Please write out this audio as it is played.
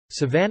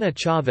Savannah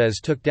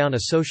Chavez took down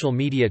a social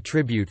media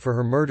tribute for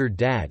her murdered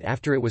dad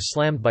after it was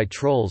slammed by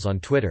trolls on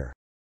Twitter.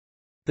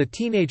 The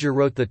teenager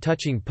wrote the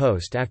touching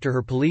post after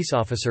her police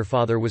officer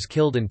father was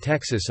killed in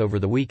Texas over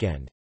the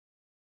weekend.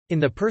 In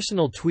the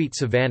personal tweet,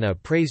 Savannah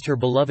praised her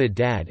beloved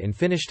dad and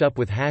finished up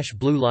with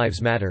 #Blue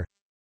Lives Matter.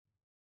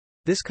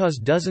 This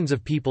caused dozens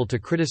of people to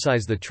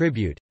criticize the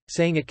tribute,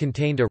 saying it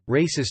contained a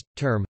racist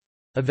term.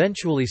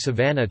 Eventually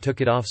Savannah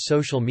took it off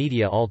social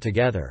media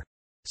altogether.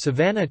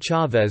 Savannah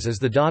Chavez is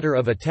the daughter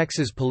of a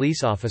Texas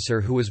police officer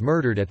who was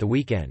murdered at the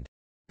weekend.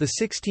 The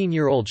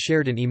 16-year-old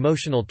shared an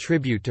emotional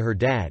tribute to her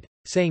dad,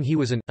 saying he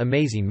was an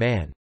amazing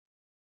man.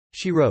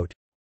 She wrote,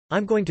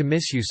 "I'm going to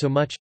miss you so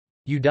much.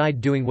 You died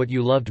doing what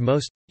you loved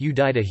most. You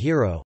died a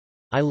hero.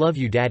 I love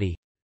you, Daddy.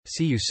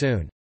 See you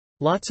soon."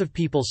 Lots of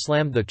people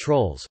slammed the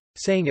trolls,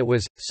 saying it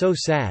was so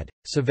sad.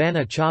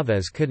 Savannah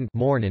Chavez couldn't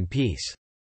mourn in peace.